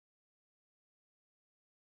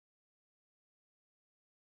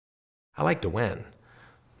I like to win,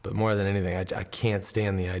 but more than anything, I can't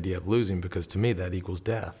stand the idea of losing because to me that equals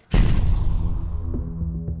death.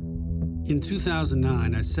 In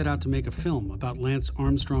 2009, I set out to make a film about Lance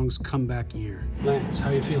Armstrong's comeback year. Lance, how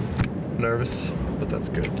you feeling? Nervous, but that's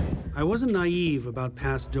good. I wasn't naive about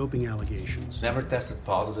past doping allegations. Never tested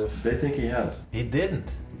positive. They think he has. He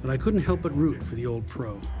didn't. But I couldn't help but root for the old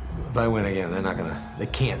pro. If I win again, they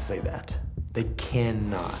can't say that. They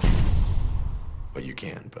cannot. Well, you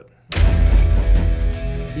can, but.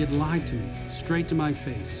 He had lied to me, straight to my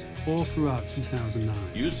face, all throughout 2009.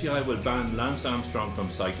 UCI will ban Lance Armstrong from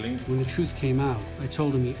cycling. When the truth came out, I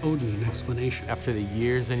told him he owed me an explanation. After the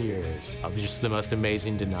years and years of just the most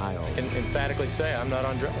amazing denials. I can emphatically say I'm not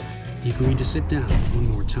on drugs. He agreed to sit down one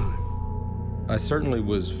more time. I certainly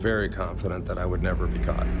was very confident that I would never be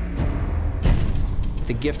caught.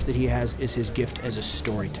 The gift that he has is his gift as a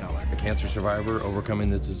storyteller. A cancer survivor overcoming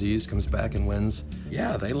the disease comes back and wins.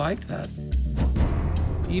 Yeah, they liked that.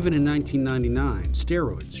 Even in 1999,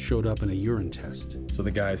 steroids showed up in a urine test. So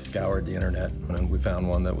the guys scoured the internet, and we found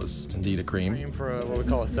one that was indeed a cream. Cream for what we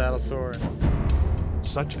call a saddle sore.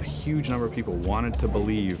 Such a huge number of people wanted to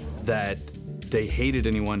believe that they hated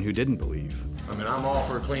anyone who didn't believe. I mean, I'm all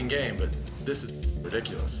for a clean game, but this is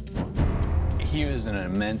ridiculous. He was an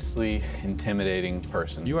immensely intimidating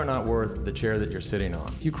person. You are not worth the chair that you're sitting on.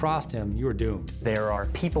 If you crossed him, you were doomed. There are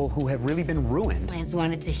people who have really been ruined. Lance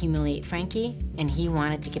wanted to humiliate Frankie, and he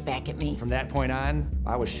wanted to get back at me. From that point on,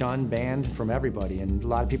 I was shunned, banned from everybody, and a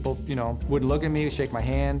lot of people, wouldn't look at me, shake my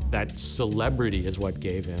hand. That celebrity is what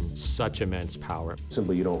gave him such immense power.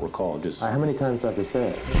 Simply you don't recall, just... How many times do I have to say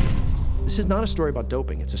it? This is not a story about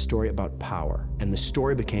doping, it's a story about power. And the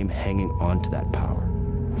story became hanging on to that power.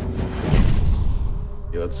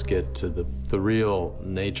 Let's get to the real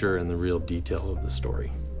nature and the real detail of the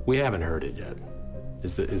story. We haven't heard it yet,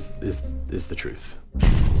 is the truth.